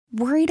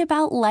Worried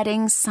about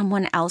letting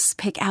someone else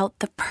pick out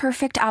the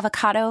perfect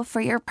avocado for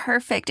your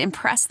perfect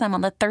impress them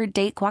on the third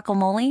date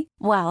guacamole?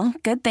 Well,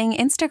 good thing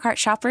Instacart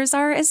shoppers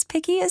are as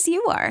picky as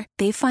you are.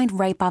 They find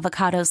ripe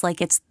avocados like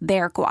it's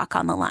their guac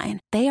on the line.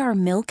 They are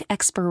milk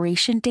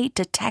expiration date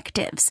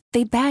detectives.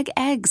 They bag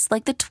eggs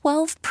like the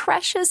 12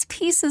 precious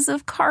pieces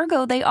of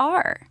cargo they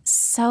are.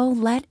 So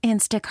let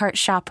Instacart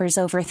shoppers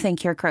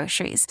overthink your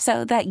groceries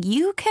so that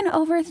you can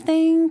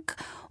overthink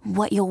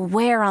what you'll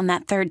wear on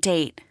that third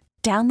date.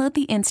 Download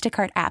the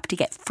Instacart app to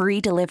get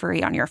free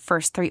delivery on your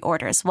first 3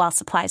 orders while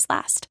supplies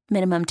last.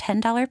 Minimum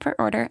 $10 per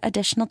order.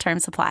 Additional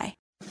terms apply.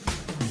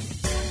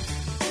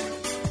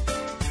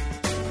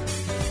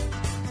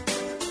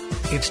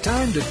 It's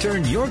time to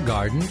turn your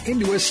garden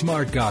into a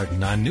smart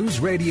garden on News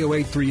Radio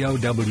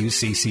 830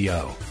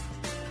 WCCO.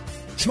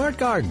 Smart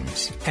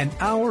Gardens, an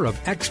hour of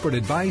expert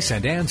advice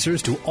and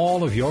answers to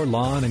all of your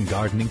lawn and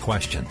gardening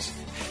questions.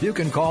 You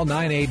can call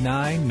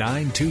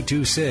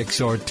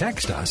 989-9226 or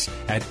text us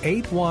at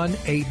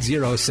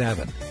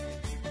 81807.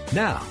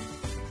 Now,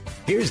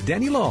 here's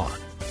Denny Long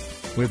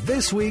with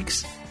this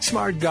week's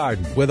Smart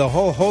Garden. With a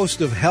whole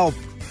host of help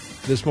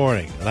this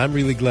morning, and I'm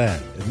really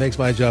glad. It makes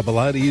my job a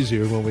lot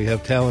easier when we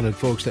have talented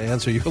folks to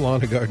answer your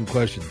lawn and garden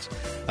questions.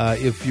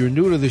 If you're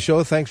new to the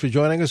show, thanks for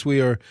joining us. We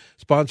are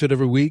sponsored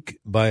every week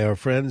by our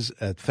friends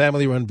at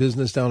family-run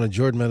business down in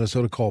Jordan,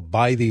 Minnesota called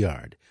By the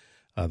Yard.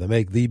 They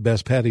make the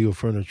best patio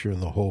furniture in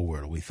the whole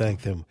world. We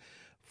thank them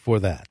for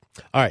that.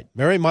 All right,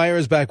 Mary Meyer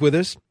is back with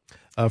us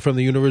from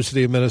the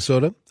University of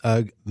Minnesota.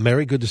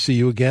 Mary, good to see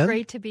you again.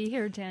 Great to be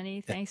here,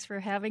 Denny. Thanks for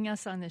having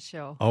us on the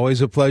show.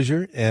 Always a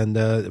pleasure. And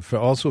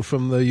also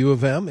from the U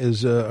of M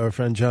is our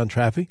friend John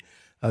Traffy.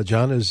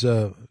 John is,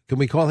 can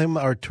we call him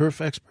our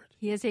turf expert?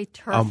 He is a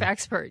turf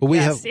expert. But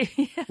yes.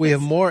 we have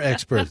more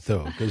experts,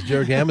 though, because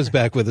Jared Gamm is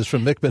back with us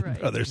from Mickman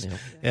Brothers. Yeah.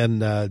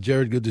 And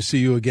Jared, good to see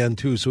you again,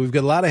 too. So we've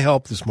got a lot of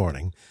help this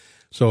morning.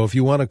 So if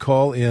you want to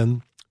call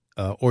in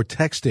or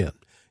text in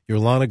your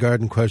lawn and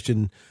garden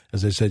question,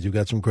 as I said, you've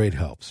got some great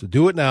help. So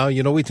do it now.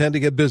 You know we tend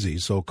to get busy,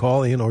 so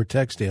call in or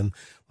text in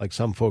like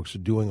some folks are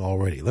doing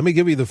already. Let me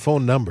give you the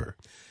phone number,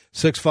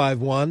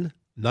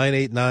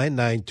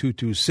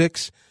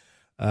 651-989-9226.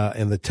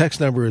 And the text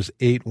number is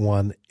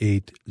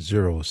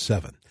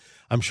 81807.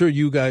 I'm sure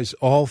you guys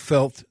all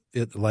felt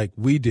it like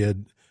we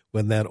did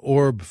when that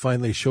orb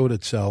finally showed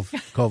itself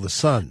called the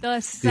sun.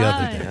 The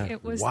other day.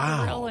 It was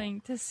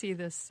thrilling to see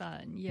the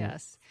sun,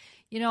 yes.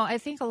 You know, I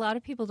think a lot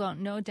of people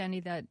don't know,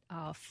 Denny, that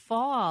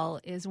fall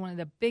is one of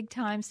the big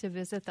times to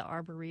visit the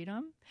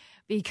Arboretum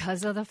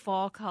because of the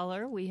fall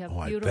color. We have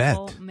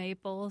beautiful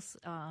maples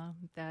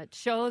that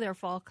show their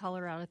fall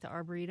color out at the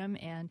Arboretum,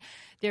 and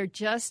they're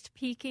just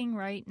peaking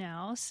right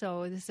now.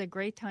 So this is a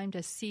great time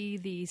to see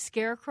the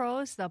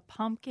scarecrows, the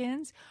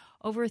pumpkins.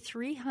 Over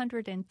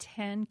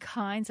 310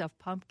 kinds of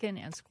pumpkin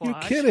and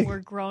squash were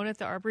grown at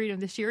the Arboretum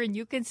this year, and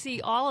you can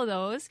see all of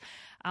those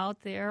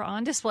out there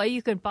on display.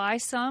 You can buy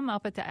some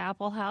up at the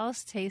Apple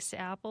House, taste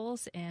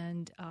apples,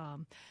 and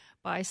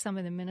buy some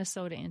of the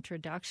Minnesota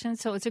Introduction.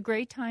 So it's a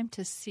great time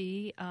to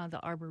see the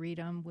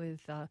Arboretum with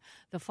the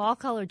fall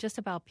color just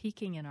about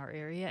peaking in our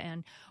area.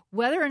 And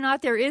whether or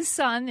not there is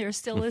sun, there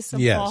still is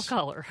some fall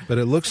color. But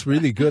it looks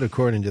really good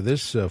according to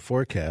this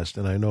forecast,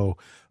 and I know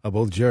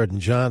both Jared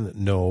and John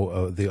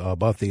know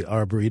about the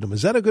Arboretum.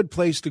 Is that a good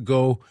place to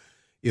go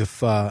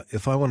if I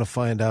want to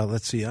find out,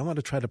 let's see, I want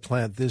to try to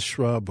plant this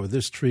shrub or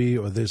this tree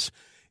or this?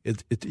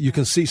 You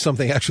can see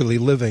something actually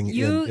living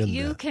in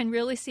You can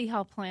really see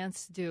how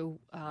plants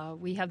do.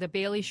 We have the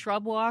Bailey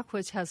Shrub Walk,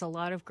 which has a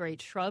lot of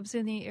great shrubs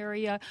in the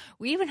area.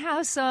 We even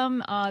have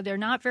some, they're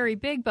not very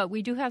big, but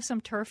we do have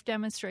some turf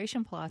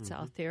demonstration plots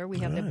out there. We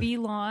have the bee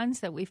lawns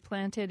that we've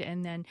planted,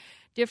 and then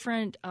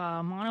different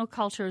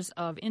monocultures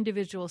of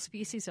individual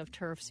species of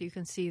turf, so you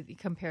can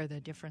compare the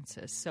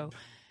differences. So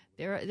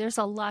there's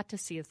a lot to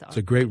see at the It's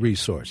a great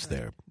resource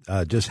there.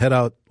 Just head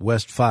out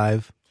West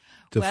 5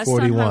 to west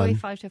 41. On Highway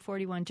 5 to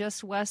 41,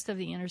 just west of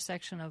the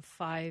intersection of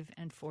 5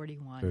 and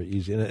 41. Very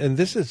easy. And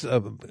this is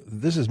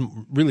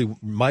really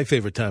my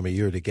favorite time of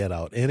year to get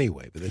out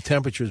anyway. But the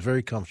temperature is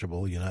very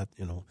comfortable. You're not,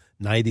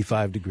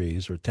 95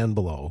 degrees or 10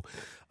 below.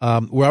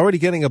 We're already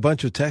getting a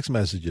bunch of text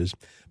messages.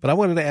 But I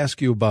wanted to ask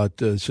you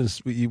about,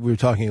 since we were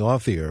talking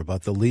off the air,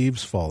 about the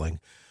leaves falling.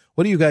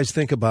 What do you guys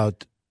think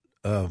about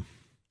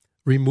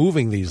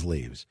removing these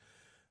leaves?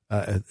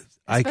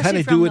 I kind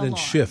of do it in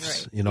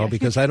shifts, right.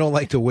 Because I don't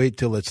like to wait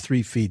till it's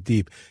 3 feet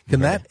deep. Can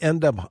that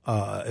end up,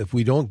 if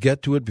we don't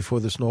get to it before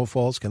the snow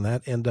falls, can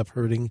that end up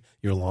hurting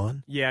your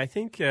lawn? Yeah, I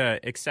think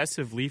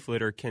excessive leaf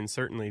litter can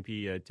certainly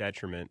be a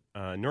detriment.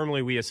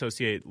 Normally we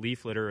associate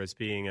leaf litter as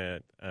being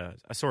a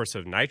source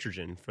of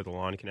nitrogen for the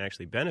lawn. It can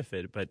actually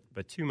benefit, but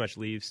too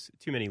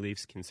many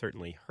leaves can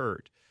certainly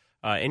hurt.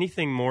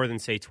 Anything more than,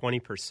 say,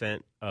 20%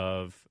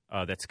 of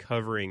that's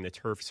covering the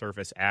turf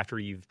surface after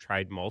you've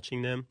tried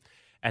mulching them,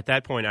 at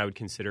that point, I would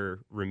consider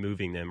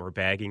removing them or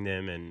bagging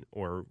them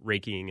or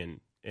raking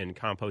and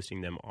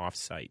composting them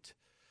off-site.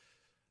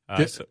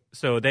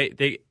 So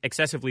they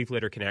excessive leaf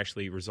litter can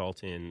actually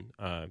result in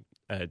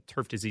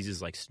turf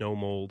diseases like snow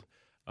mold,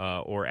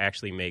 or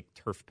actually make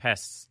turf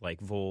pests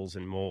like voles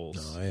and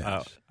moles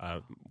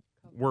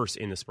worse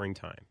in the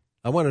springtime.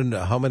 I want to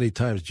know how many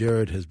times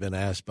Jared has been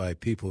asked by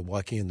people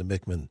walking into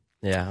Mickman.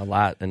 Yeah, a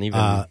lot, and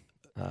even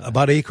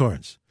about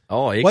acorns.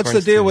 Oh, acorns. What's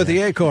the deal too, with yeah.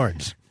 the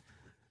acorns?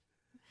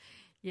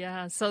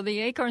 Yeah, so the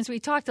acorns, we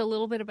talked a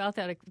little bit about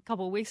that a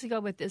couple of weeks ago,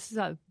 but this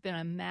has been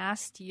a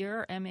mast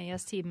year,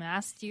 M-A-S-T,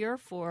 mast year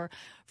for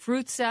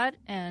fruit set,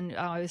 and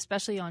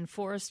especially on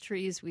forest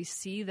trees, we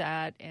see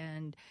that.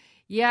 And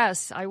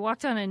yes, I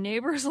walked on a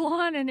neighbor's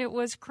lawn, and it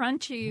was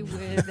crunchy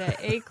with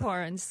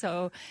acorns.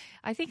 So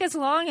I think as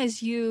long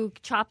as you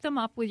chop them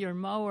up with your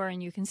mower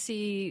and you can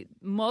see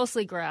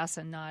mostly grass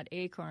and not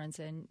acorns,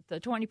 and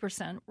the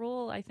 20%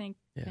 rule, I think,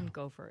 can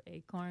go for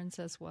acorns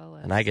as well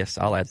as. And I guess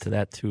I'll add to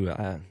that, too.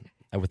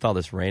 With all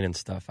this rain and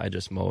stuff, I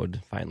just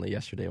mowed finally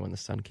yesterday when the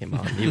sun came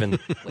out. And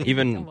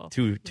even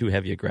too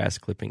heavy grass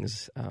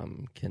clippings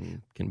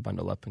can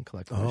bundle up and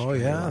collect. Oh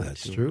yeah,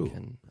 that's true.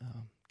 And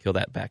kill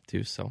that back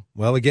too. So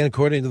well, again,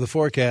 according to the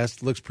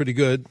forecast, it looks pretty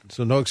good.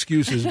 So no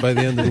excuses. By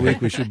the end of the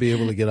week, we should be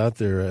able to get out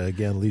there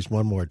again at least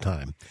one more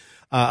time.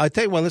 I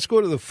tell you what, let's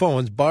go to the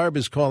phones. Barb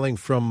is calling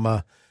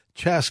from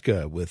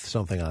Chaska with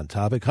something on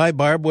topic. Hi,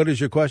 Barb. What is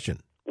your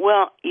question?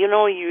 Well,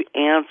 you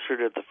answered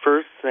it. The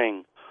first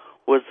thing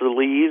was the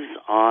leaves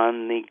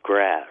on the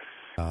grass.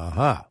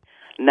 Uh-huh.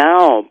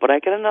 Now, but I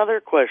got another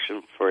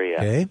question for you.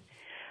 Okay.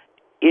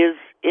 Is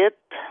it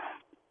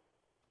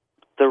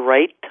the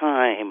right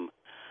time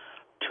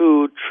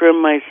to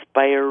trim my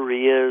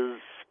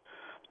spireas,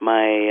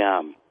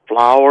 my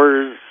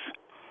flowers,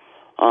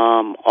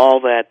 all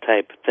that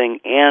type of thing?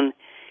 And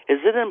is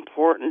it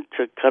important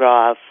to cut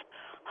off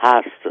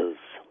hostas?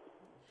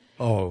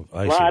 Oh,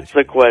 I see. Lots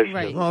of questions.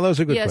 Right. Oh, those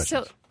are good Yeah,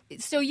 questions.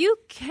 So you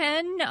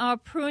can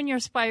prune your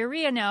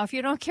spirea now if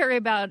you don't care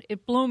about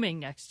it blooming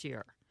next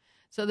year.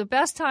 So the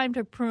best time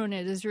to prune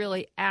it is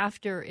really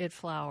after it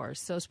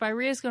flowers. So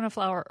spirea is going to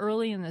flower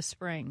early in the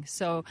spring.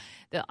 So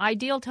the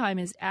ideal time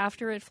is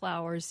after it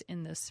flowers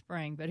in the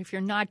spring. But if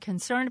you're not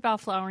concerned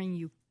about flowering,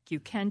 you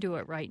can do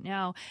it right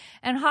now.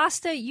 And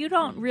hosta, you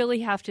don't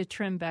really have to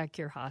trim back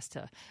your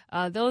hosta.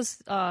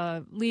 Those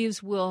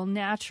leaves will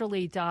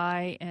naturally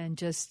die and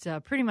just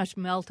pretty much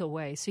melt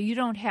away. So you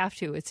don't have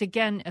to. It's,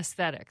 again,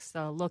 aesthetics,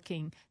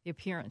 the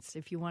appearance,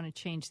 if you want to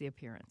change the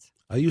appearance.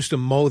 I used to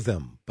mow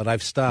them, but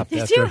I've stopped Did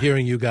after you?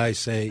 hearing you guys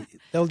say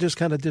they'll just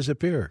kind of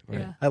disappear.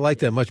 Yeah. I like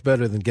that much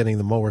better than getting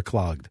the mower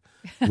clogged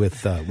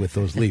with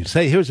those leaves.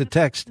 Hey, here's a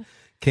text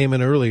came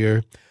in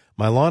earlier.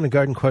 My lawn and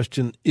garden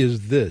question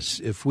is this.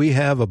 If we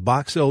have a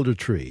box elder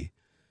tree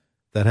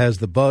that has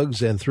the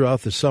bugs and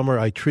throughout the summer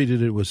I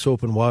treated it with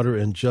soap and water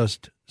and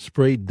just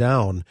sprayed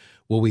down,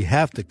 will we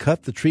have to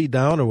cut the tree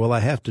down or will I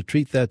have to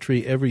treat that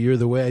tree every year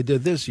the way I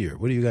did this year?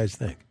 What do you guys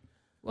think?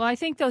 Well, I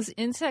think those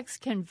insects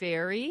can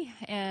vary,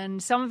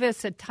 and some of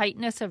it's the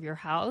tightness of your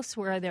house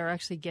where they're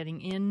actually getting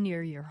in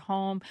near your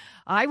home.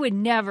 I would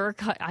never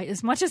cut,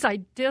 as much as I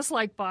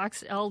dislike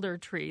box elder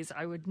trees,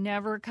 I would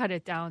never cut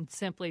it down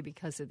simply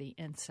because of the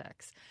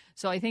insects.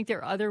 So I think there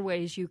are other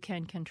ways you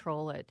can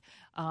control it.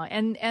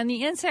 And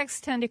the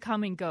insects tend to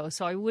come and go,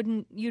 so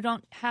you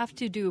don't have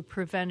to do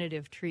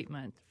preventative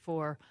treatment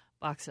for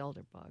box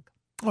elder bug.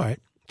 All right.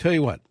 Tell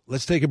you what,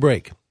 let's take a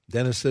break.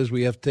 Dennis says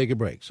we have to take a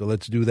break, so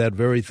let's do that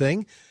very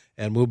thing,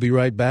 and we'll be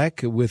right back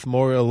with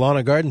more lawn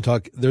and garden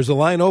talk. There's a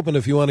line open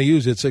if you want to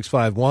use it,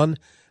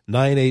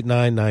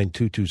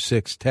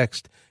 651-989-9226.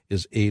 Text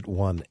is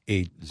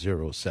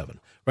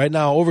 81807. Right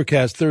now,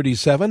 overcast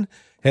 37,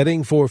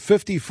 heading for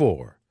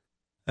 54.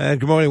 And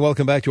good morning.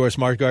 Welcome back to our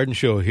Smart Garden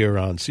Show here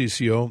on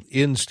CCO.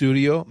 In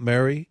studio,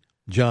 Mary,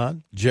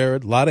 John,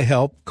 Jared, a lot of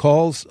help.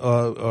 Calls,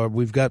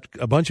 we've got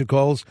a bunch of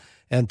calls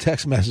and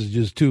text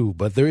messages too,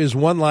 but there is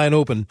one line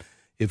open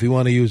if you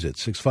want to use it,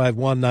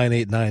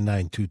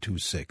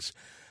 651-989-9226.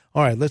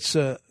 All right, let's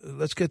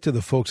get to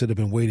the folks that have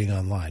been waiting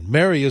online.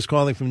 Mary is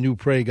calling from New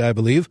Prague, I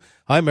believe.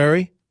 Hi,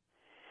 Mary.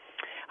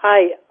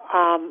 Hi.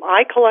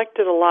 I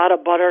collected a lot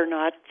of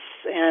butternuts,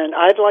 and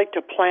I'd like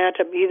to plant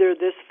them either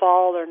this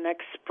fall or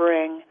next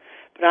spring,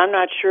 but I'm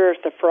not sure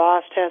if the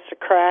frost has to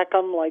crack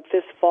them like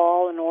this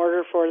fall in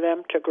order for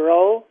them to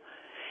grow.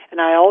 And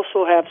I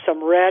also have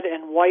some red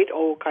and white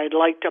oak I'd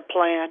like to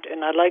plant,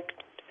 and I'd like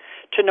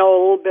to know a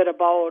little bit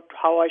about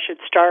how I should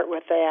start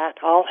with that.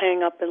 I'll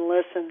hang up and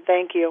listen.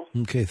 Thank you.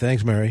 Okay,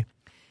 thanks, Mary.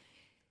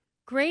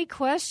 Great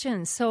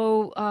question.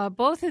 So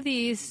both of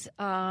these,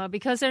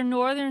 because they're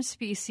northern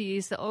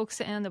species, the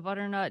oaks and the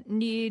butternut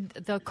need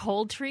the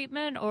cold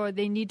treatment, or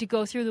they need to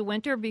go through the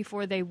winter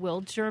before they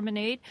will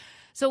germinate.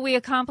 So we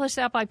accomplish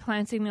that by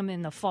planting them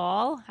in the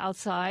fall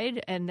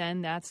outside, and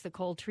then that's the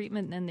cold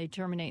treatment, and then they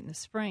germinate in the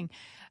spring.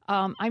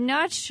 I'm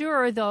not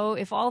sure, though,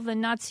 if all the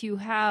nuts you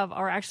have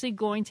are actually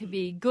going to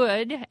be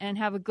good and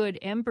have a good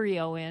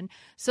embryo in.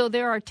 So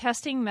there are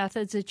testing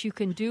methods that you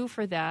can do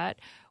for that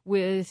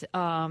with,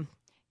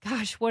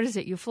 what is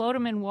it? You float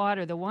them in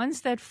water. The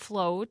ones that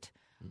float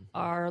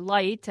are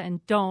light and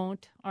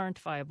aren't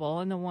viable,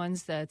 and the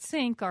ones that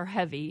sink are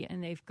heavy,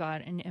 and they've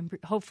got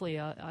hopefully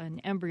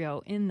an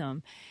embryo in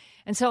them.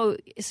 And so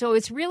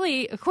it's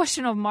really a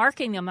question of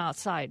marking them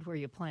outside where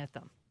you plant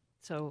them.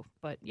 So,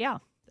 but yeah.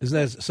 Isn't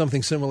that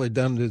something similar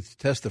done to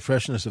test the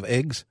freshness of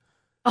eggs?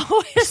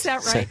 Oh, is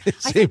that right?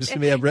 It seems to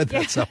me I've read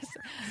that somewhere.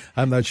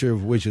 I'm not sure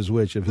which is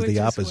which, if the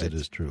opposite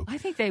is true. I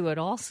think they would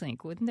all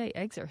sink, wouldn't they?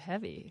 Eggs are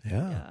heavy.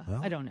 Yeah.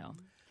 Well, I don't know.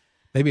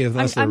 Maybe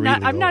unless they're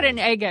really I'm not old. an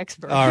egg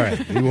expert. All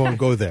right. You won't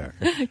go there.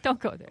 Don't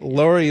go there.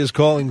 Lori is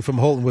calling from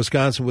Holton,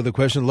 Wisconsin with a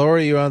question.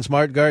 Lori, you're on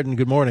Smart Garden.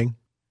 Good morning.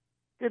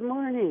 Good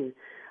morning.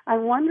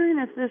 I'm wondering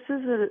if this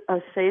is a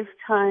safe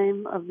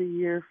time of the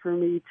year for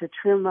me to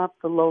trim up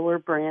the lower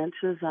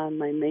branches on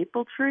my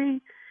maple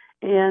tree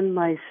and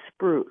my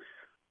spruce.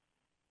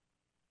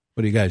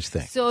 What do you guys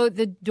think? So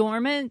the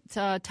dormant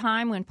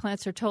time when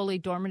plants are totally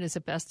dormant is the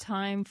best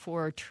time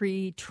for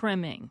tree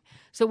trimming.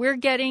 So we're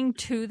getting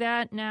to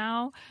that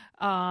now.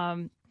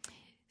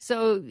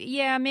 So,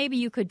 yeah, maybe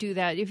you could do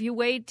that. If you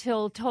wait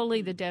till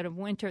totally the dead of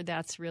winter,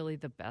 that's really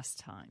the best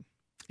time.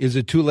 Is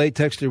it too late,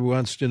 Texter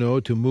wants to know,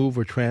 to move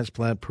or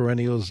transplant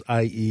perennials,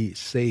 i.e.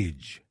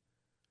 sage?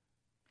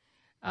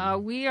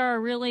 We are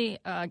really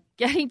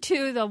getting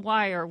to the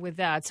wire with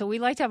that. So we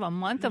like to have a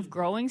month of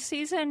growing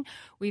season.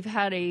 We've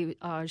had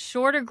a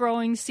shorter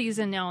growing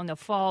season now in the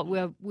fall. We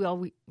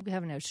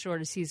haven't had a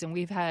shorter season.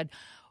 We've had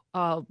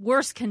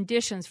worse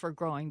conditions for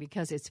growing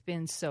because it's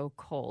been so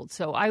cold.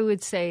 So I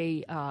would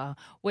say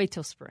wait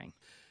till spring.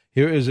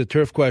 Here is a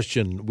turf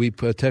question.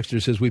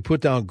 Texter says, we put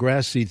down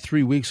grass seed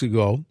 3 weeks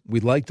ago.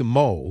 We'd like to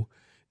mow.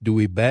 Do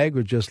we bag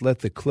or just let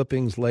the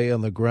clippings lay on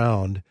the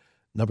ground?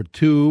 Number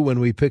 2, when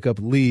we pick up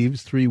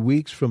leaves 3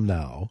 weeks from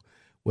now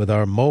with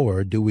our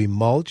mower, do we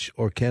mulch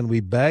or can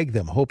we bag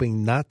them,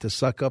 hoping not to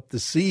suck up the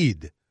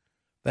seed?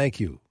 Thank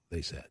you,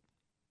 they said.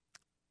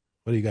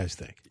 What do you guys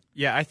think?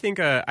 Yeah, I think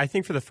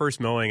for the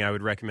first mowing, I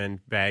would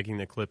recommend bagging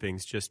the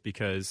clippings just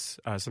because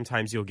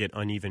sometimes you'll get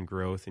uneven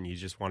growth and you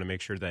just want to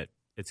make sure that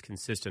it's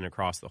consistent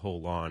across the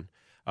whole lawn.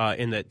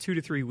 In the 2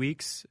 to 3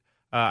 weeks,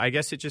 I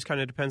guess it just kind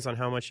of depends on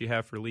how much you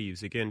have for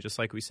leaves. Again, just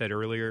like we said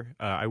earlier,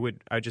 I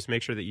would just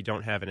make sure that you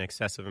don't have an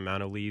excessive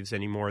amount of leaves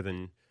any more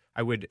than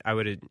I would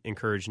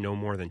encourage no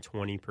more than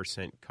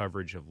 20%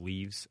 coverage of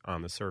leaves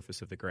on the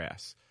surface of the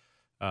grass.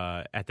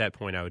 At that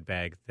point, I would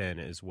bag then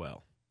as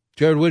well.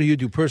 Jared, what do you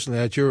do personally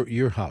at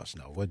your house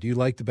now? What do you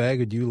like to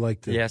bag, or do you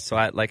like to? Yeah, so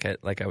I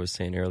was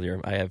saying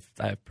earlier, I have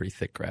pretty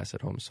thick grass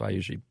at home, so I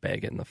usually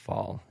bag it in the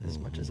fall as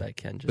much as I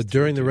can. But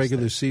during the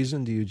regular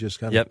season, do you just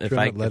kind of trim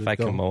it, let it go? If I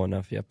can mow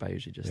enough, I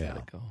usually just let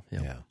it go.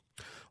 Yep. Yeah.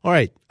 All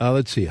right,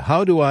 let's see.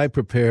 How do I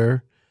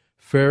prepare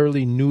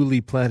fairly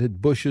newly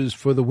planted bushes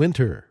for the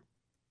winter?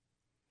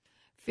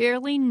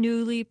 Fairly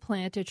newly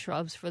planted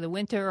shrubs for the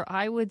winter,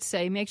 I would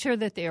say make sure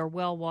that they are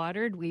well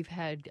watered. We've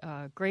had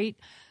great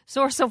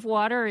source of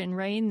water and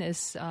rain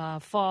this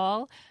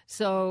fall,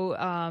 so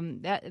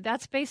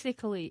that's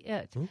basically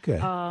it. Okay.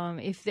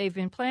 If they've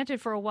been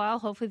planted for a while,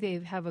 hopefully they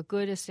have a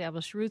good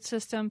established root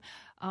system.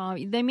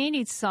 They may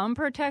need some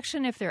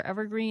protection if they're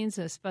evergreens,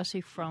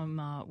 especially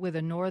from with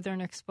a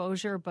northern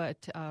exposure,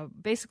 but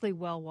basically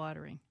well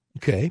watering.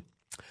 Okay.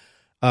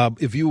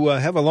 If you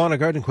have a lawn or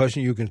garden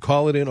question, you can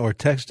call it in or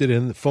text it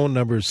in. The phone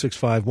number is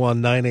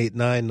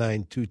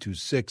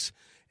 651-989-9226,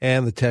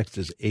 and the text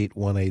is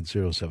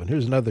 81807.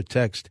 Here's another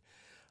text.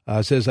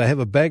 Says, I have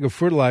a bag of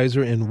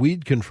fertilizer and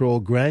weed control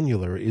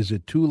granular. Is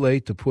it too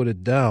late to put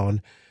it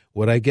down?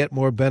 Would I get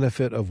more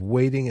benefit of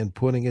waiting and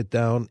putting it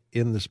down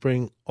in the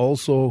spring?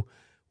 Also,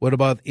 what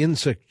about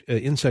insect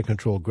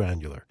control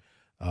granular?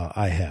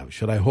 I have.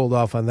 Should I hold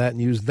off on that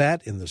and use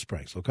that in the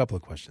spring? So a couple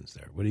of questions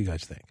there. What do you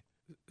guys think?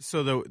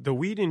 So the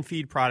weed and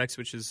feed products,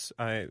 which is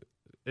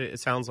it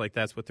sounds like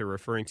that's what they're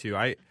referring to.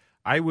 I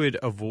would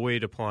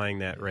avoid applying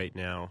that right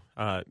now,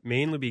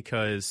 mainly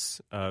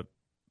because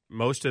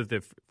most of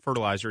the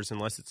fertilizers,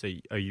 unless it's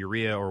a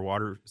urea or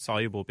water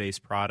soluble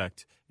based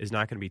product, is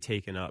not going to be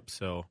taken up.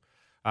 So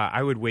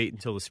I would wait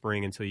until the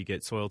spring until you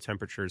get soil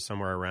temperatures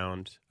somewhere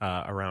around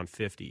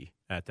 50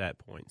 at that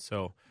point.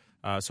 So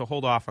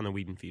hold off on the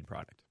weed and feed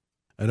product.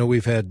 I know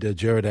we've had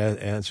Jared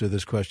answer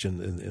this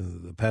question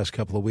in the past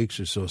couple of weeks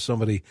or so.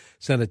 Somebody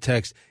sent a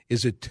text,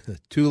 is it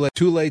too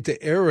late to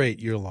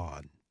aerate your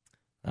lawn?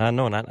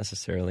 No, not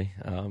necessarily.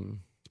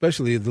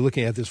 Especially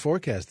looking at this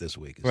forecast this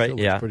week. It still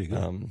looks pretty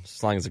good.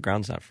 As long as the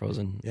ground's not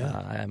frozen.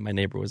 Yeah. My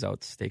neighbor was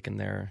out staking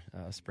their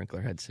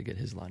sprinkler heads to get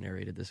his lawn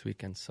aerated this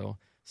weekend, so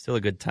still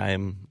a good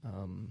time.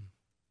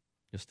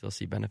 You'll still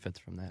see benefits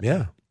from that.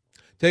 Yeah.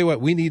 Tell you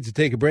what, we need to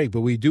take a break, but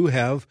we do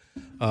have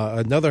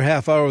another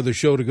half hour of the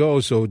show to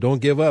go, so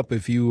don't give up.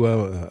 If you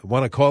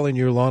want to call in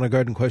your lawn or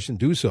garden question,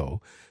 do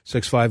so,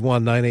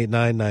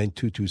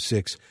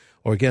 651-989-9226.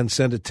 Or again,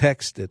 send a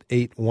text at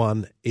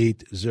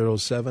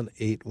 81807,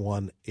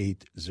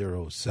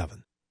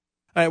 81807.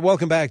 All right,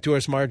 welcome back to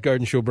our Smart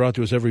Garden Show, brought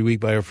to us every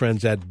week by our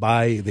friends at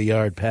By the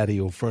Yard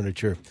Patio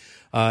Furniture.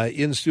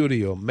 In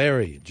studio,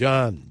 Mary,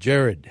 John,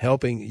 Jared,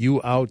 helping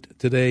you out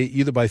today,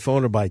 either by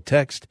phone or by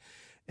text.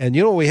 And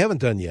you know what we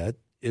haven't done yet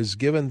is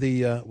given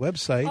the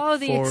website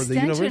the for the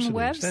university.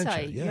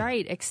 website. Yeah.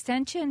 Right,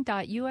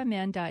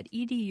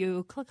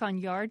 extension.umn.edu. Click on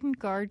Yard and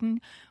Garden.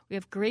 We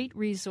have great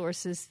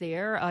resources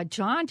there.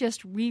 John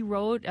just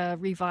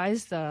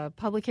revised the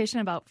publication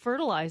about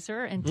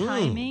fertilizer and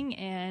timing,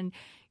 and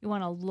you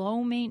want a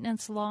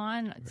low-maintenance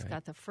lawn. It's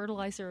got the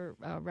fertilizer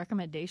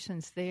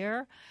recommendations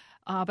there.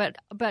 But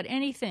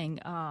anything,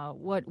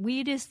 what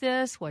weed is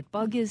this? What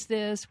bug is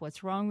this?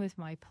 What's wrong with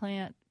my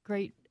plant?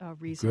 Great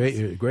resource.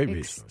 Great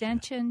resource.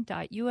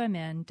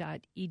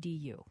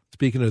 Extension.umn.edu.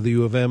 Speaking of the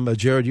U of M,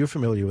 Jared, you're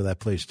familiar with that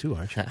place too,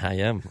 aren't you? I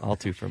am all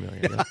too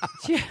familiar.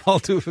 Yeah. All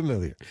too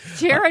familiar.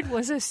 Jared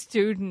was a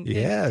student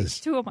in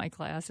 2 of my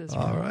classes.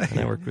 All right.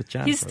 And I worked with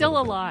John. He's still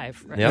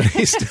alive. Right? Yep.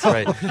 He's still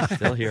right.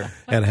 Still here.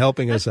 And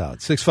helping us out.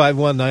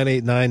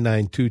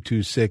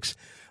 651-989-9226.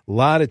 A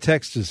lot of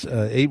texts,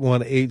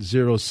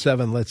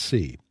 81807. Let's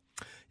see.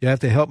 You have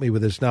to help me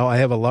with this now. I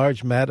have a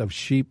large mat of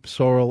sheep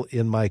sorrel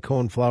in my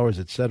cone flowers,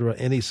 etc.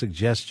 Any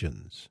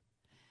suggestions?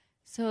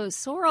 So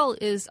sorrel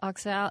is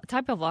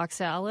type of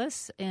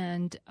oxalis,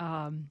 and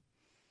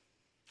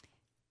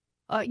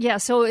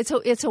so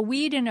it's a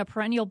weed in a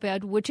perennial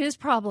bed, which is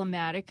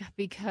problematic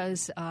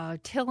because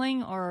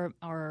tilling or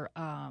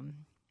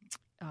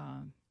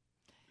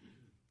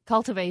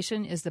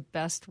cultivation is the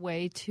best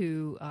way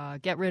to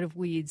get rid of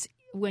weeds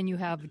when you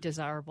have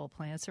desirable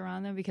plants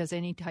around them, because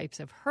any types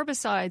of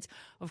herbicides,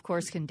 of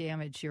course, can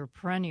damage your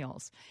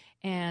perennials.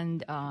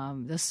 And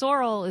the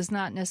sorrel is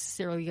not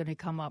necessarily going to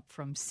come up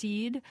from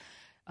seed,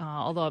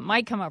 although it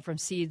might come up from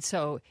seed.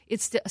 So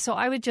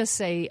I would just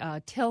say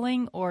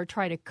tilling or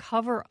try to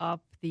cover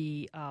up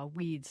the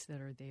weeds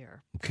that are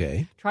there.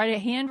 Okay. Try to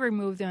hand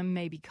remove them,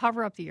 maybe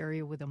cover up the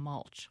area with a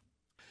mulch.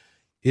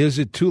 Is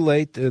it too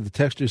late, the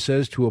texter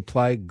says, to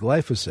apply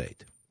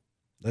glyphosate?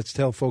 Let's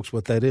tell folks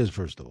what that is,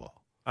 first of all.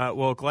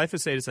 Well,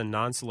 glyphosate is a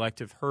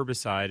non-selective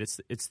herbicide.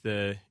 It's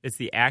the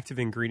active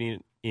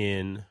ingredient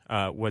in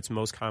what's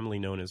most commonly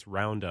known as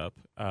Roundup.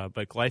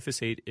 But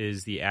glyphosate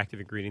is the active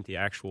ingredient, the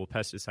actual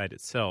pesticide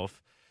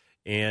itself.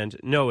 And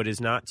no, it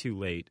is not too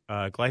late.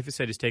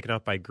 Glyphosate is taken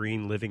up by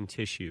green living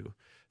tissue.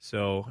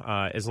 So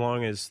as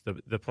long as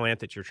the plant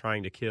that you're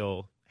trying to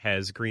kill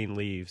has green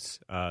leaves,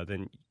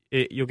 then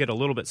you'll get a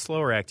little bit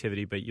slower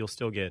activity, but you'll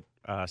still get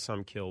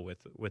some kill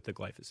with the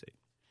glyphosate.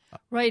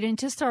 Right, and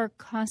just our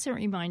constant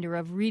reminder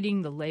of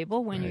reading the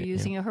label when you're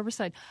using a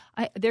herbicide.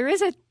 There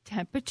is a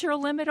temperature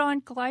limit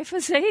on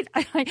glyphosate,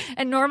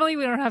 and normally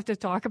we don't have to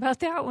talk about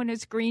that when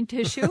it's green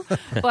tissue,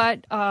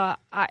 but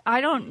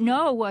I don't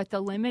know what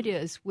the limit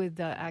is with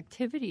the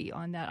activity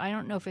on that. I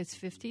don't know if it's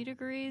 50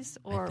 degrees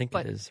or... I think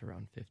it is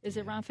around 50. Is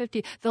it around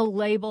 50? The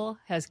label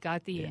has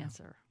got the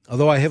answer.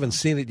 Although I haven't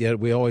seen it yet,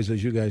 we always,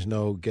 as you guys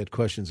know, get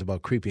questions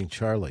about creeping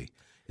Charlie.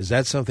 Is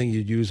that something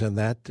you'd use on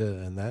that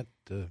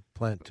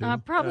plant too?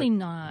 Probably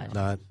not.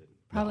 Not?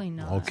 Probably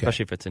not. Okay.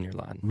 Especially if it's in your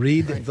lawn.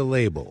 Read the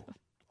label.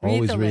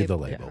 Always read the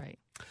label. Yeah, right.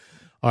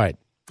 All right.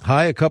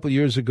 Hi, a couple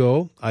years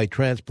ago, I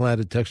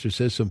transplanted, texter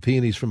says, some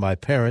peonies from my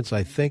parents.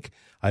 I think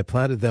I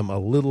planted them a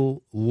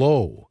little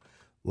low.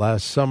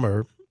 Last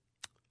summer,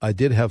 I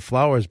did have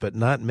flowers, but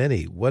not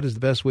many. What is the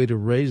best way to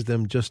raise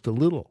them just a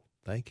little?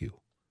 Thank you.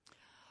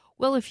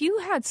 Well, if you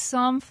had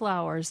some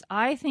flowers,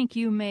 I think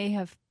you may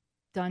have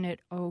done it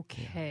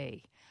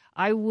okay.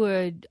 I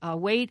would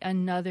wait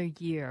another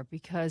year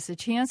because the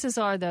chances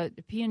are that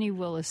the peony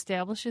will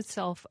establish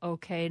itself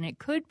okay, and it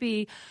could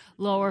be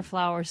lower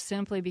flowers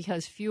simply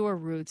because fewer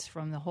roots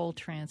from the whole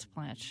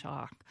transplant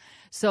shock.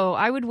 So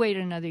I would wait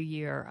another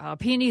year.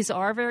 Peonies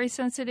are very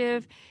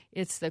sensitive.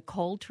 It's the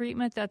cold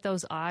treatment that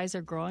those eyes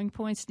or growing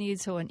points need,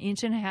 so 1.5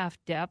 inch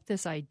depth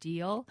is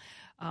ideal.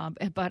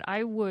 But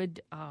I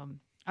would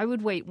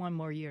wait one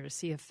more year to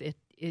see if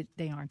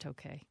they aren't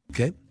okay.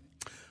 Okay.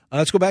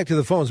 Let's go back to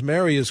the phones.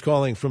 Mary is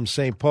calling from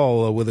St.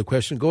 Paul with a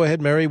question. Go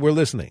ahead, Mary. We're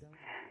listening.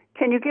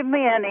 Can you give me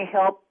any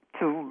help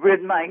to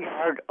rid my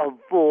yard of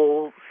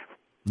voles?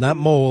 Not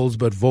moles,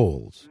 but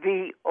voles.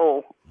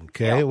 V-O.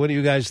 Okay. Yeah. What do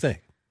you guys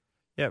think?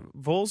 Yeah,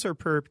 voles are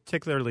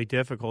particularly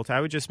difficult. I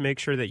would just make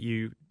sure that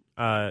you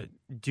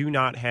do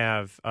not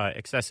have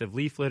excessive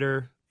leaf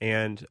litter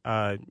and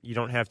you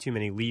don't have too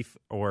many leaf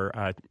or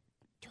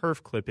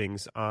turf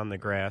clippings on the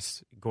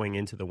grass going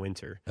into the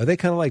winter. Are they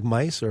kind of like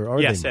mice, or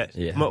are they mice? Yes.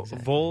 Exactly.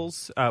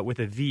 Voles with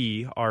a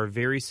V are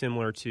very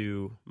similar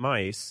to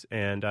mice,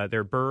 and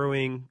they're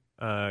burrowing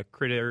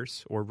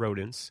critters or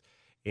rodents.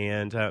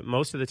 And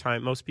most of the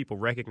time, most people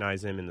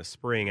recognize them in the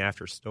spring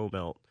after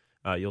snowmelt.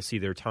 You'll see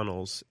their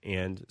tunnels,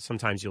 and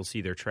sometimes you'll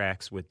see their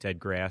tracks with dead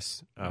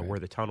grass where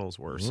the tunnels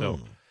were. So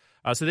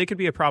they could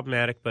be a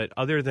problematic, but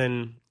other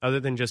than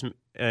just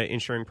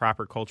ensuring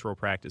proper cultural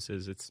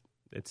practices,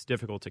 it's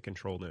difficult to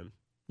control them.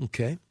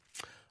 Okay.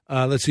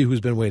 Let's see who's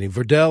been waiting.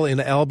 Verdell in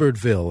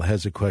Albertville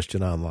has a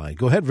question online.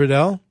 Go ahead,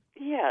 Verdell.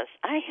 Yes,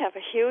 I have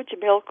a huge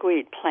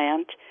milkweed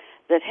plant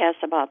that has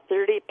about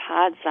 30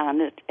 pods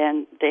on it,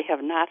 and they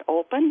have not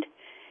opened.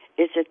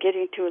 Is it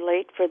getting too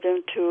late for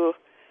them to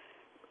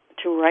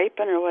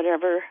ripen or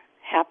whatever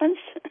happens?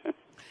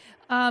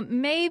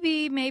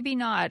 Maybe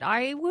not.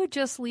 I would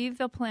just leave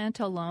the plant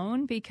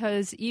alone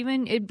because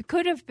even it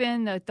could have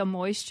been that the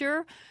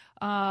moisture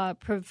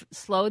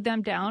slowed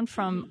them down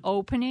from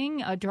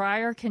opening.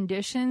 Drier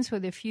conditions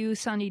with a few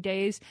sunny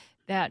days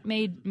that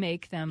may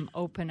make them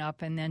open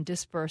up and then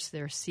disperse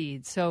their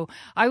seeds. So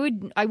I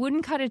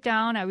wouldn't cut it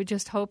down. I would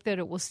just hope that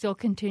it will still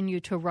continue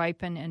to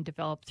ripen and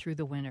develop through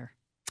the winter.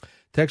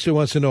 Texter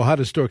wants to know how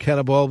to store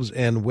canna bulbs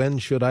and when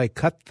should I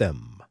cut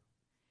them?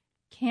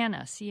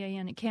 Canna,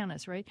 C-A-N,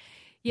 cannas, right?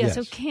 Yeah, Yes.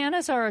 So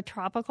cannas are a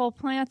tropical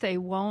plant. They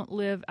won't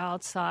live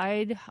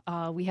outside.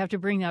 We have to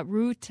bring that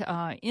root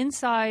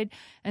inside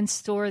and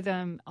store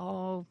them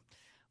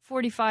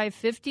 45,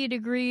 50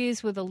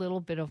 degrees with a little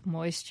bit of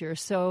moisture.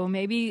 So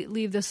maybe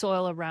leave the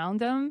soil around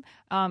them.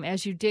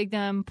 As you dig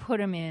them, put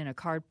them in a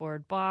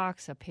cardboard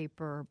box, a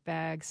paper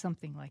bag,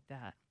 something like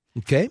that.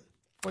 Okay.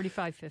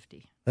 45,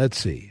 50. Let's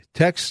see.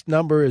 Text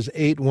number is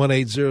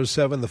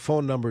 81807. The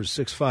phone number is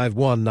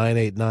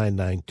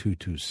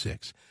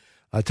 651-989-9226.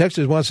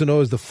 Texter wants to know,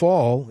 is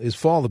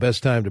fall the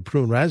best time to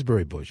prune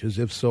raspberry bushes?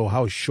 If so,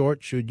 how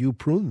short should you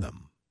prune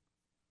them?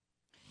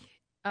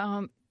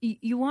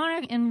 You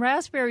want to, in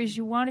raspberries,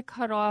 you want to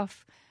cut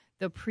off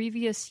the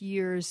previous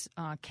year's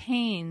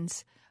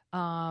canes.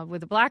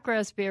 With the black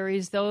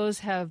raspberries, those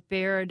have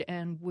bared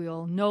and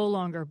will no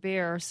longer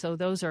bear, so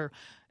those are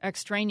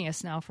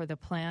extraneous now for the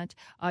plant.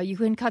 You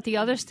can cut the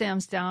other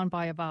stems down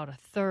by about a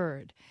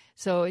third.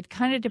 So it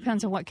kind of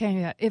depends on what cane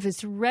you have. If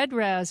it's red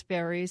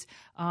raspberries,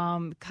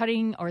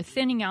 cutting or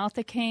thinning out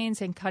the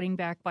canes and cutting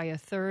back by a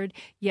third,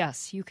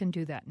 yes, you can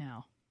do that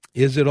now.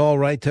 Is it all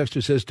right,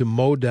 Texter says, to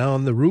mow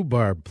down the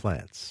rhubarb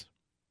plants?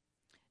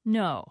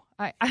 No,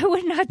 I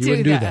would not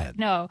do that.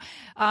 No.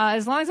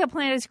 As long as the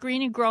plant is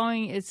green and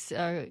growing, it's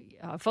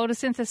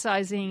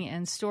photosynthesizing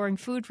and storing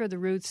food for the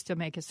roots to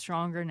make it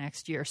stronger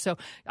next year. So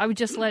I would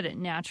just let it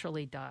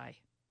naturally die.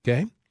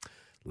 Okay.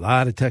 A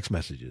lot of text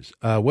messages.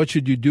 What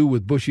should you do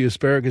with bushy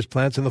asparagus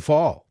plants in the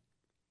fall?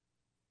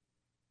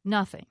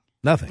 Nothing.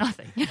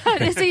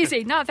 It's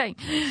easy. Nothing.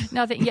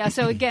 Yeah,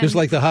 so again. Just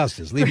like the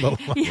hostas. Leave them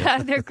alone.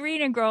 Yeah, they're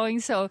green and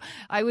growing, so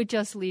I would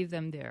just leave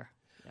them there.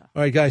 Yeah.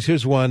 All right, guys,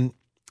 here's one.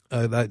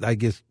 I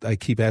guess I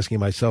keep asking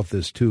myself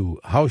this, too.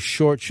 How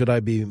short should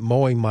I be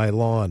mowing my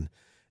lawn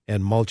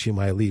and mulching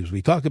my leaves?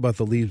 We talked about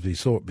the leaves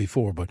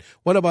before, but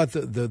what about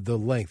the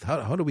length?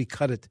 How do we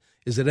cut it?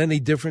 Is it any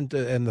different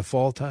in the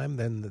fall time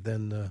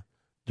than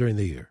during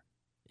the year?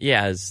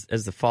 Yeah, as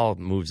the fall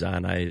moves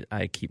on,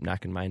 I keep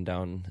knocking mine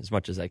down as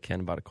much as I can,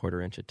 about a quarter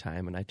inch at a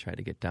time, and I try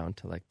to get down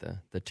to like the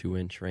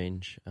 2-inch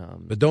range.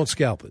 But don't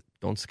scalp it.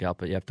 Don't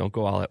scalp it. Yep, don't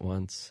go all at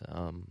once.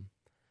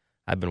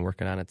 I've been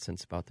working on it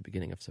since about the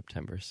beginning of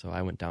September, so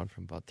I went down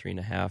from about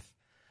 3.5.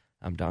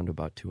 I'm down to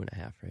about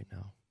 2.5 right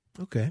now.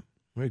 Okay,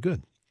 very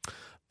good.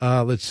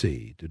 Let's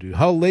see.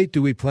 How late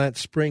do we plant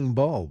spring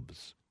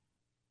bulbs?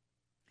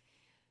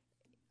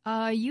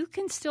 You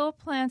can still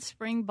plant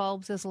spring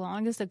bulbs as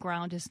long as the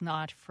ground is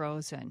not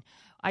frozen.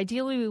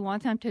 Ideally, we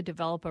want them to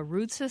develop a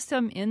root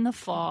system in the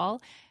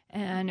fall.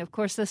 And, of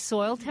course, the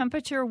soil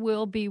temperature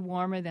will be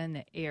warmer than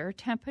the air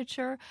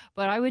temperature,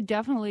 but I would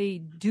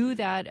definitely do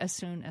that as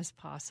soon as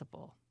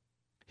possible.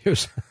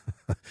 Here's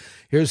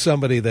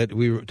somebody that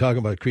we were talking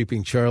about,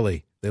 Creeping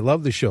Charlie. They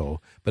love the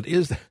show, but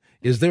is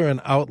there an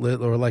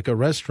outlet or like a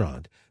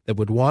restaurant that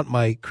would want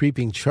my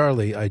Creeping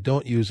Charlie? I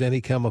don't use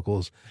any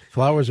chemicals.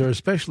 Flowers are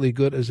especially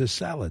good as a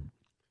salad.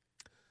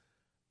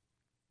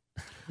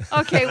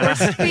 Okay, we're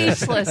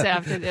speechless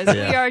after this.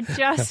 Yeah. We are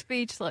just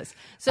speechless.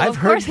 So I've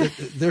heard that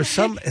there's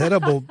some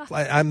edible.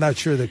 I'm not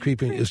sure that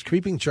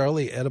Creeping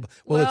Charlie edible.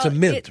 Well, it's a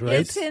mint, right?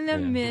 It's in the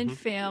mint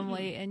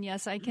family, and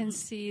yes, I can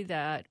see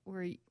that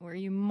where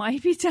you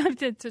might be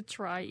tempted to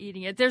try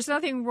eating it. There's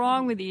nothing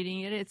wrong with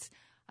eating it.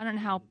 I don't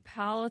know how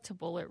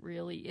palatable it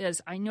really is.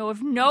 I know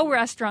of no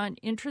restaurant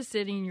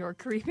interested in your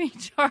Creeping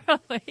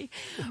Charlie,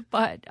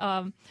 but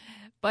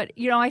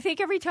I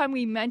think every time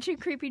we mention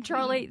Creeping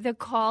Charlie, the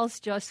calls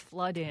just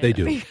flood in. They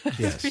do.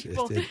 Yes,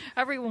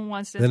 everyone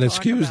wants to. Then it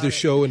skews the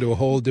show into a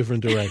whole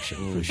different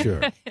direction for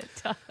sure. It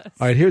does.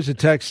 All right, here's a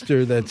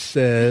texter that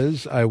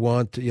says,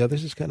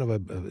 this is kind of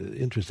an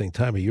interesting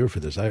time of year for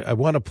this. I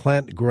want to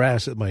plant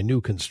grass at my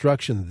new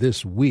construction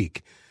this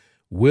week.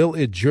 Will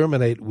it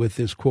germinate with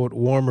this, quote,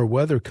 warmer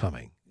weather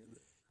coming?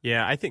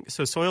 Yeah, I think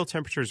so. Soil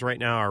temperatures right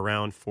now are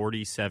around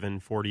 47,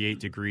 48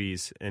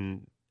 degrees,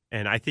 and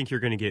I think you're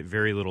going to get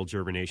very little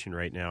germination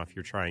right now if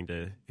you're trying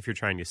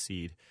to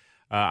seed.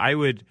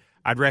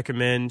 I'd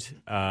recommend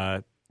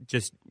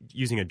just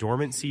using a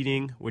dormant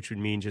seeding, which would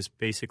mean just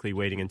basically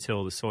waiting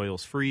until the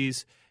soils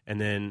freeze and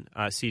then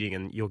seeding,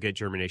 and you'll get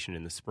germination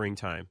in the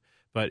springtime.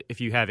 But if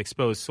you have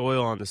exposed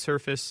soil on the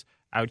surface,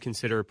 I would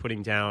consider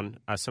putting down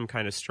some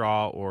kind of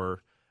straw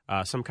or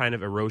some kind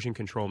of erosion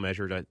control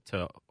measure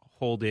to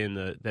hold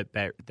in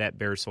that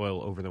bare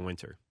soil over the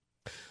winter.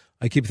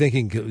 I keep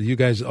thinking you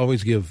guys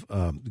always give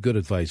good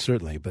advice,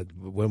 certainly, but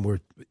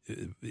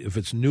if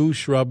it's new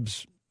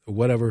shrubs or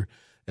whatever,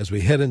 as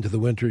we head into the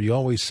winter, you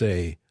always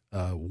say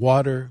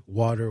water,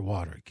 water,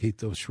 water. Keep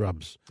those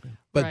shrubs.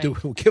 But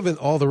right. Given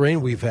all the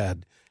rain we've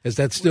had, is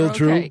that still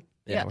true?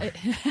 Yeah.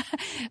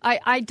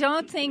 I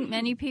don't think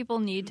many people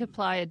need to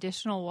apply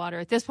additional water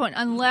at this point,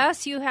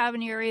 unless you have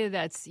an area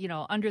that's,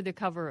 under the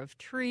cover of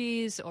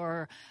trees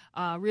or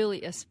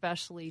really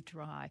especially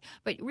dry.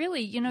 But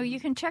really, you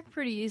can check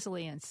pretty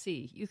easily and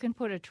see. You can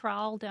put a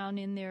trowel down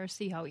in there,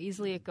 see how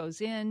easily it goes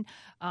in,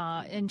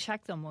 and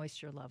check the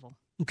moisture level.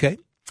 Okay.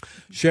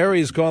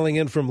 Sherry is calling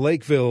in from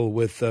Lakeville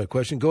with a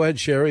question. Go ahead,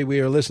 Sherry. We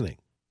are listening.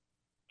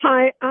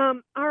 Hi.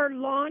 Our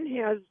lawn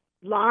has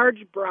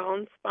large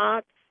brown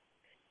spots,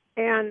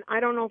 and I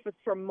don't know if it's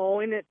from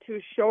mowing it too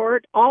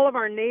short. All of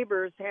our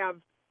neighbors have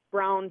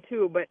brown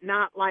too, but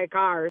not like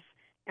ours.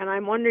 And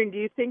I'm wondering, do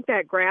you think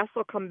that grass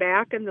will come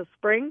back in the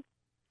spring?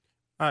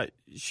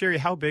 Sherry,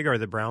 how big are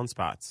the brown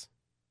spots?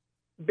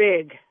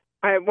 Big.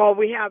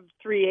 We have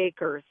 3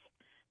 acres,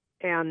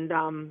 and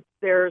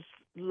there's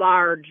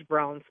large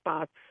brown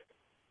spots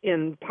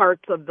in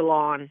parts of the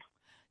lawn.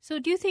 So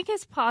do you think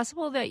it's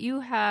possible that you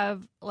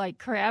have like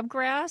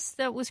crabgrass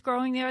that was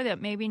growing there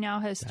that maybe now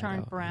has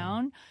turned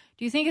brown?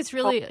 Do you think it's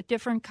really a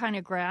different kind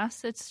of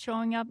grass that's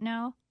showing up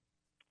now?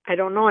 I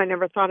don't know. I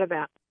never thought of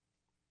that.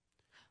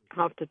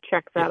 I'll have to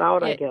check that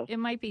out, I guess. It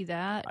might be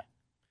that.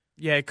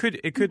 Yeah, it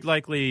could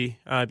likely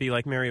be,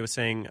 like Mary was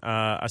saying,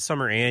 a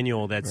summer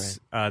annual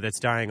that's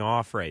dying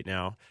off right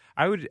now.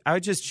 I would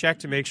just check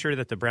to make sure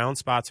that the brown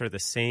spots are the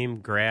same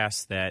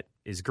grass that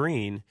is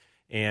green,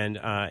 and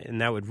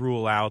that would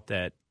rule out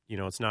that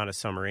it's not a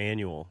summer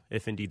annual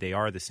if indeed they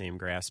are the same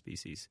grass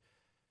species.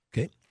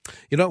 Okay.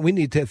 We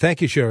need to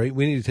thank you, Sherry.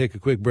 We need to take a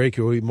quick break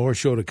here. We have more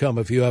show to come.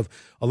 If you have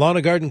a lawn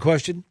and garden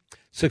question,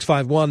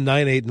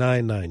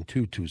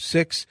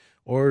 651-989-9226,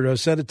 or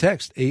send a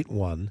text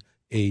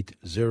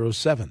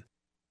 81807.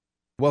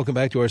 Welcome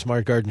back to our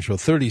Smart Garden Show.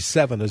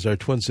 37 is our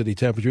Twin City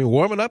temperature.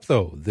 Warming up,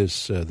 though,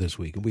 this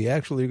week. We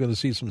actually are going to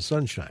see some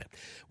sunshine.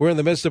 We're in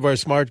the midst of our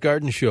Smart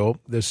Garden Show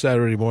this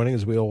Saturday morning,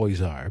 as we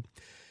always are.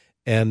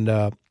 And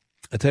I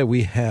tell you,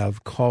 we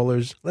have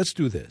callers. Let's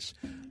do this.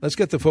 Let's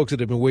get the folks that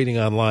have been waiting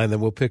online, then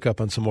we'll pick up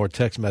on some more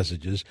text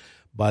messages.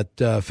 But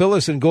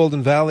Phyllis in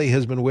Golden Valley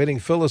has been waiting.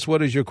 Phyllis,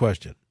 what is your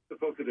question? The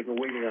folks that have been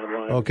waiting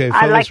online. Okay,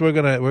 Phyllis, we're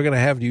gonna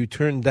have you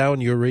turn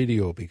down your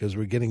radio because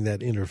we're getting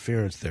that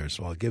interference there.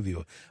 So I'll give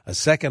you a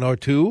second or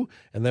two,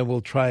 and then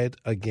we'll try it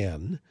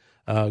again.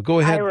 Go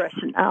ahead. Iris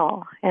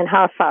now, and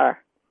how far?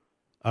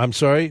 I'm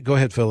sorry. Go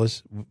ahead,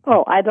 Phyllis.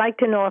 Oh, I'd like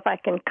to know if I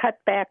can cut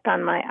back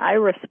on my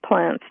iris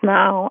plants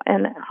now,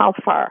 and how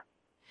far?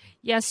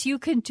 Yes, you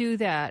can do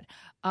that.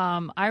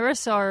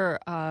 Iris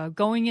are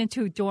going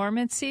into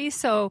dormancy,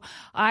 so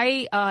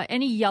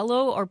any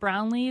yellow or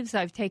brown leaves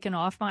I've taken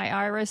off my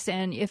iris,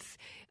 and if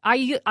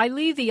I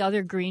leave the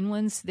other green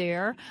ones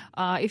there.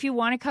 If you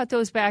want to cut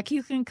those back,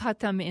 you can cut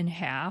them in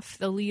half,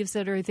 the leaves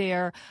that are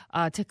there,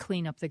 to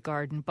clean up the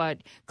garden. But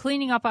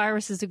cleaning up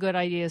iris is a good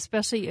idea,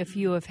 especially if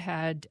you have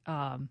had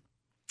the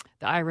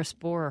iris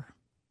borer.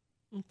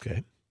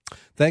 Okay.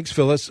 Thanks,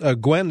 Phyllis.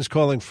 Gwen's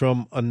calling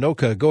from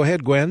Anoka. Go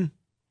ahead, Gwen.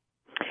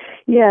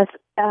 Yes.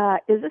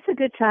 Is this a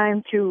good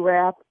time to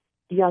wrap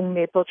young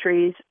maple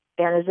trees?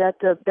 And is that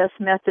the best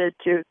method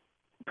to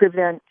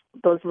prevent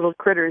those little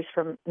critters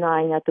from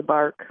gnawing at the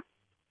bark?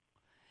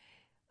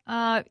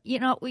 I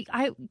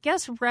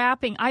guess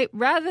wrapping,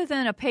 rather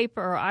than a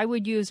paper, I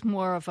would use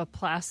more of a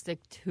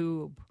plastic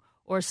tube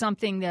or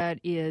something that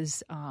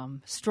is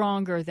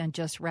stronger than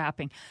just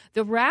wrapping.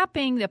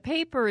 The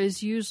paper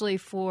is usually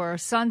for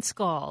sun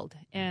scald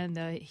and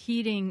the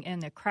heating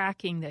and the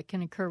cracking that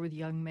can occur with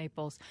young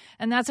maples.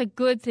 And that's a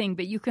good thing,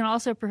 but you can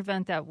also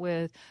prevent that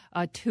with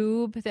a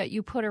tube that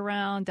you put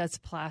around that's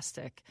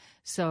plastic.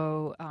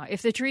 So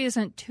if the tree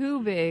isn't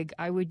too big,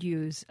 I would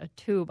use a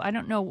tube. I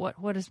don't know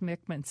what is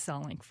Mickman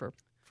selling for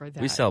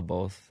that. We sell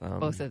both.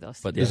 Both of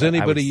those. But does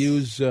anybody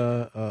use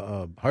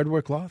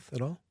hardware cloth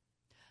at all?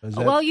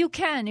 Well, you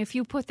can if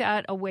you put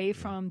that away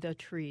from the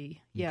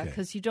tree. Yeah,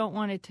 because you don't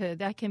want it to.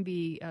 That can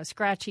be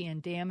scratchy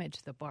and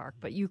damage the bark.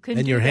 But you can.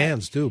 And your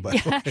hands too. By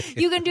the way,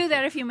 you can do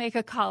that if you make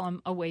a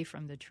column away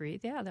from the tree.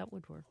 Yeah, that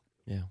would work.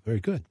 Yeah, very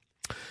good.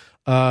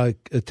 A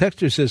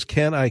texter says,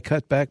 "Can I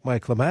cut back my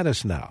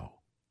clematis now?"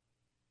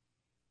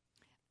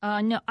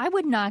 No, I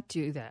would not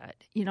do that.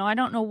 I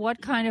don't know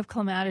what kind of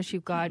clematis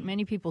you've got.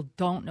 Many people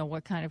don't know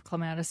what kind of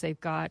clematis they've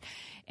got.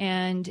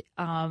 And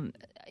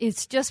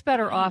it's just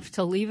better off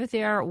to leave it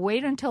there,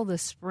 wait until the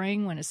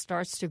spring when it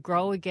starts to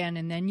grow again,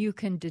 and then you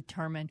can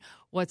determine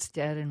what's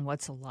dead and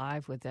what's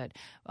alive with it.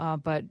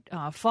 But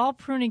fall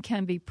pruning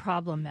can be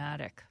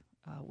problematic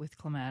with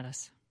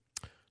clematis.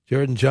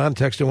 Jared and John,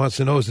 texter wants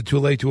to know, is it too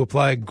late to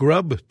apply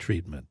grub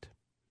treatment?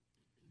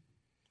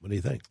 What do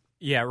you think?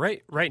 Yeah,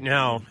 right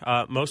now,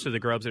 most of the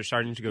grubs are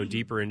starting to go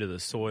deeper into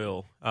the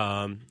soil.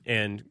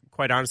 And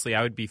quite honestly,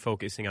 I would be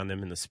focusing on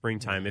them in the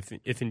springtime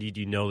if indeed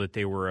you know that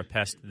they were a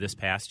pest this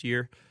past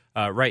year.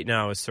 Right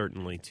now is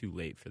certainly too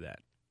late for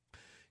that.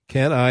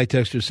 Can I,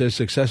 texter says,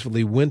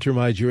 successfully winter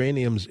my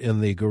geraniums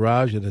in the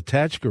garage, an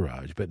attached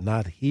garage, but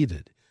not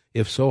heated?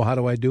 If so, how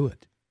do I do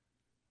it?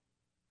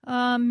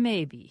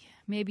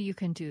 Maybe you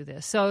can do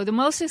this. So the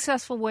most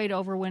successful way to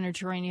overwinter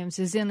geraniums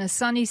is in a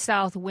sunny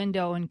south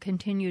window and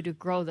continue to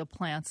grow the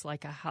plants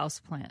like a house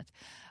plant.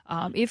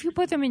 If you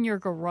put them in your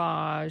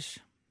garage,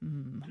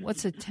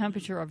 what's the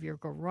temperature of your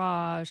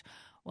garage?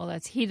 Well,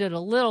 that's heated a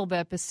little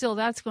bit, but still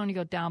that's going to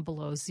go down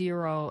below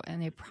zero, and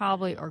they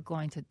probably are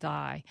going to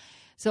die.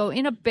 So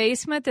in a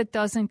basement that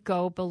doesn't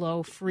go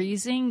below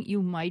freezing,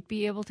 you might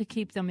be able to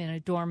keep them in a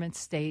dormant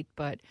state,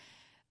 but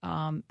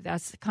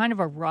that's kind of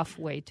a rough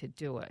way to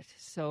do it.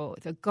 So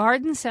the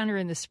garden center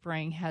in the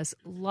spring has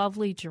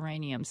lovely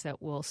geraniums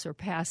that will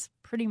surpass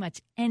pretty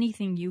much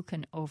anything you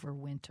can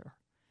overwinter.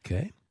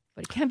 Okay.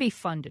 But it can be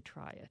fun to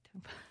try it.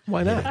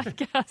 Why not? I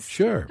guess.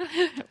 Sure.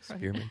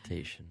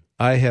 Experimentation.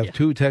 I have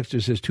two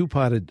texters, says 2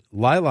 potted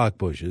lilac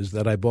bushes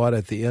that I bought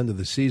at the end of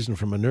the season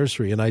from a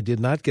nursery, and I did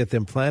not get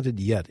them planted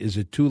yet. Is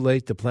it too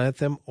late to plant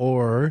them,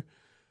 or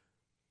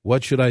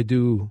what should I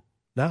do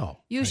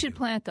now? You should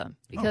plant them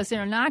because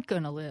they're not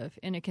going to live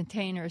in a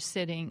container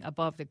sitting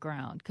above the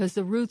ground because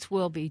the roots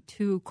will be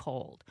too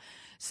cold.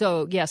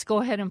 So, yes,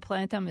 go ahead and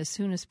plant them as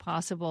soon as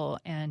possible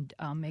and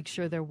make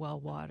sure they're well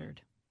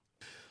watered.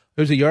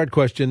 There's a yard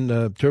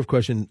question, turf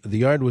question. The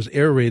yard was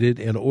aerated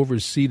and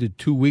overseeded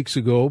 2 weeks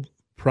ago.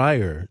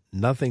 Prior,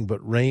 nothing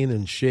but rain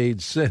and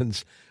shade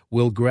since.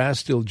 Will grass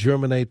still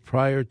germinate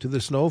prior to the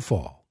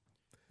snowfall?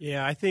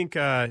 Yeah, I think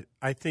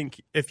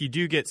if you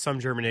do get some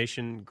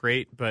germination,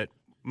 great. But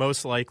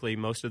most likely,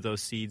 most of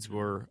those seeds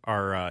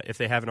are if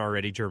they haven't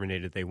already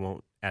germinated, they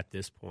won't at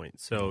this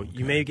point. So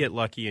you may get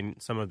lucky, and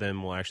some of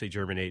them will actually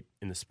germinate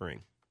in the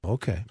spring.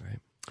 Okay.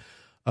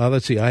 Right.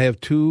 Let's see. I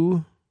have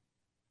two.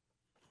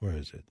 Where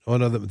is it? Oh,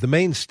 no, the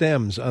main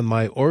stems on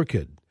my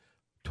orchid,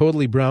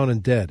 totally brown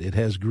and dead. It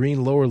has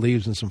green lower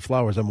leaves and some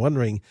flowers. I'm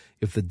wondering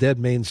if the dead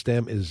main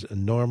stem is a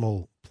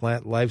normal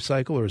plant life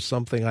cycle or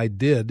something I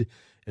did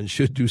and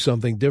should do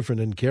something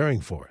different in caring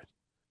for it.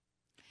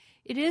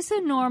 It is a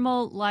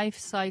normal life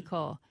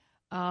cycle.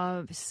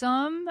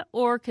 Some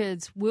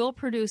orchids will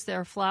produce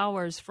their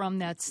flowers from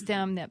that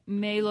stem that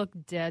may look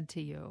dead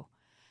to you.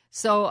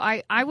 So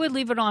I would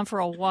leave it on for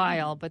a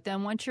while, but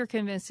then once you're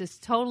convinced it's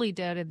totally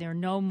dead and there are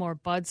no more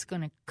buds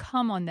going to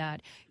come on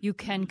that, you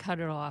can cut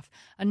it off.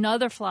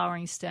 Another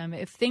flowering stem,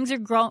 if things are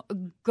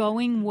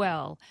going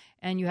well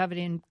and you have it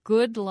in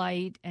good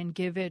light and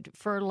give it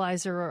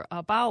fertilizer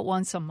about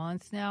once a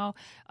month now,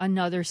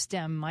 another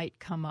stem might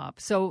come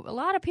up. So a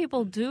lot of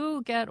people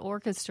do get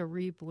orchids to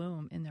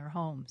rebloom in their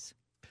homes.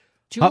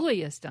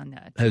 Julie has done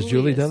that. Has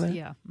Julie done that?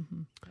 Yeah.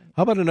 Mm-hmm.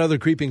 How about another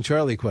Creeping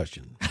Charlie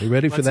question? Are you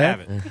ready for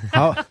that? Let's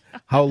have it.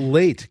 How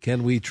late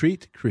can we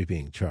treat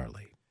Creeping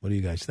Charlie? What do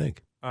you guys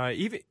think?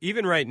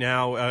 Even right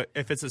now,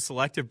 if it's a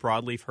selective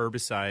broadleaf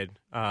herbicide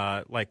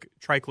like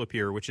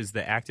triclopyr, which is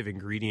the active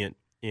ingredient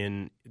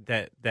in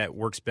that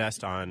works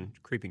best on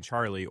Creeping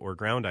Charlie or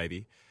ground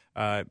ivy,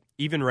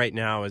 even right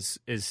now is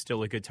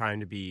still a good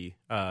time to be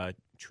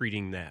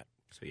treating that.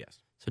 So yes.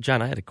 So,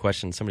 John, I had a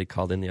question. Somebody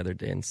called in the other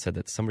day and said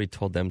that somebody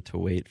told them to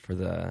wait for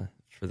there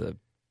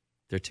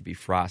to be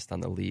frost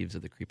on the leaves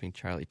of the Creeping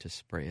Charlie to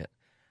spray it.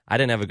 I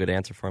didn't have a good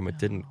answer for him. It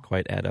didn't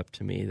quite add up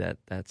to me that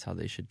that's how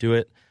they should do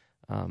it.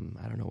 I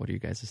don't know. What are you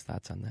guys'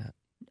 thoughts on that?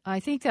 I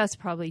think that's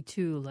probably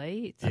too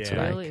late. That's what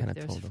I really, kind if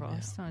of there's told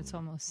frost them. on, it's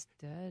almost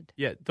dead.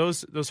 Yeah,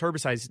 those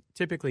herbicides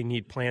typically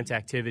need plant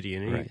activity,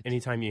 and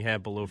anytime you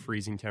have below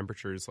freezing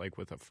temperatures, like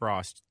with a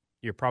frost,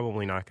 you're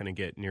probably not going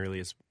to get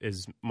nearly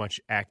as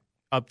much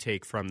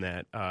uptake from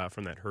that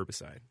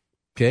herbicide.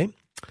 Okay.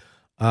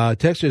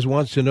 Texters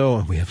wants to know,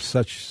 and we have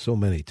so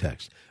many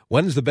texts,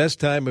 when is the best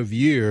time of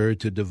year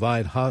to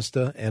divide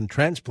hosta and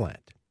transplant?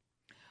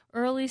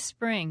 Early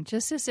spring,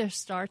 just as they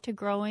start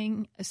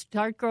growing,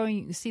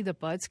 you see the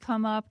buds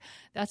come up,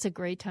 that's a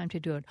great time to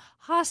do it.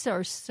 Hosta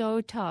are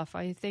so tough.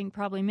 I think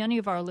probably many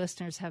of our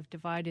listeners have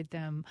divided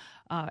them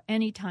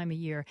any time of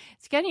year.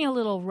 It's getting a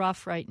little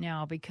rough right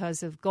now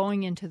because of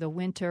going into the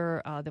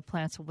winter, the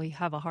plants will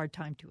have a hard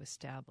time to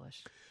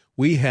establish.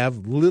 We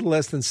have a little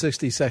less than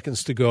 60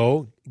 seconds to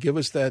go. Give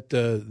us that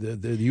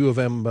the U of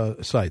M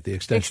site, the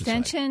extension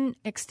site.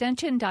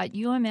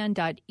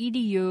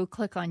 Extension.umn.edu.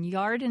 Click on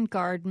Yard and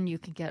Garden. You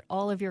can get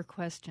all of your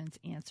questions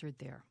answered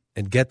there.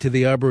 And get to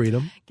the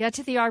Arboretum. Get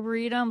to the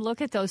Arboretum.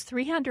 Look at those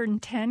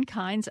 310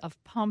 kinds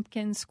of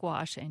pumpkin,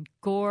 squash, and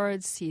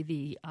gourds. See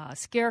the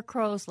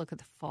scarecrows. Look at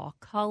the fall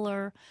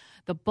color.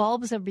 The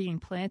bulbs are being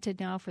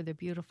planted now for the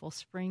beautiful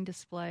spring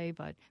display,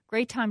 but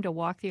great time to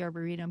walk the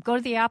Arboretum. Go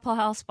to the Apple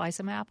House, buy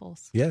some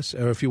apples. Yes,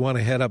 or if you want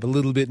to head up a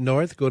little bit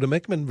north, go to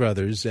Mickman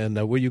Brothers. And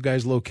where are you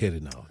guys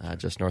located now?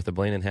 Just north of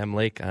Blaine and Ham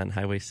Lake on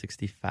Highway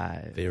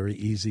 65. Very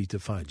easy to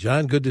find.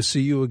 John, good to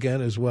see you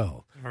again as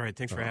well. All right,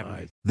 thanks for having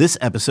me. This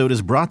episode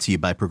is brought to you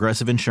by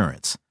Progressive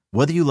Insurance.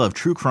 Whether you love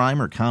true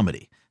crime or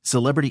comedy,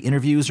 celebrity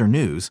interviews or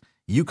news,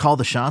 you call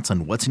the shots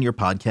on what's in your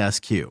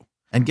podcast queue.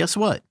 And guess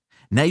what?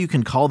 Now you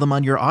can call them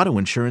on your auto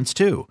insurance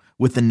too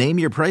with the Name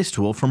Your Price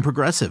tool from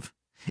Progressive.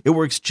 It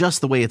works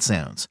just the way it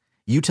sounds.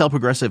 You tell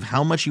Progressive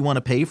how much you want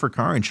to pay for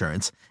car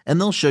insurance, and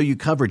they'll show you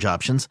coverage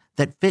options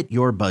that fit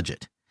your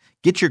budget.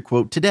 Get your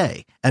quote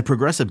today at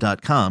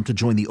Progressive.com to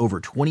join the over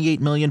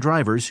 28 million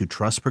drivers who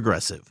trust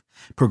Progressive.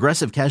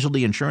 Progressive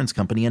Casualty Insurance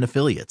Company and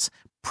Affiliates.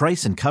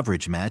 Price and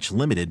coverage match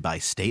limited by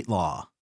state law.